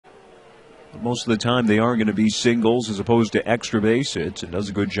Most of the time they are going to be singles as opposed to extra base hits, and does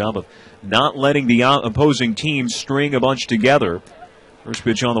a good job of not letting the opposing team string a bunch together. First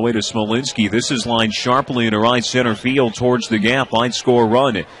pitch on the way to Smolinski. This is lined sharply into right center field towards the gap. Might score a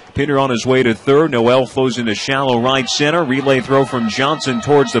run. Pinder on his way to third. Noel flows into shallow right center. Relay throw from Johnson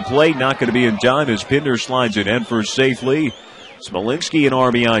towards the plate. Not going to be in time as Pinder slides it in for safely. Smolinski an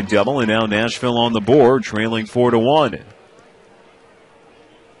RBI double, and now Nashville on the board, trailing 4-1.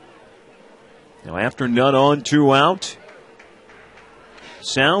 Now after none on, 2 out.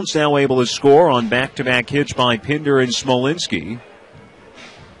 Sounds now able to score on back-to-back hits by Pinder and Smolinski.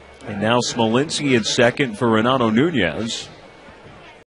 And now Smolinski at second for Renato Nunez.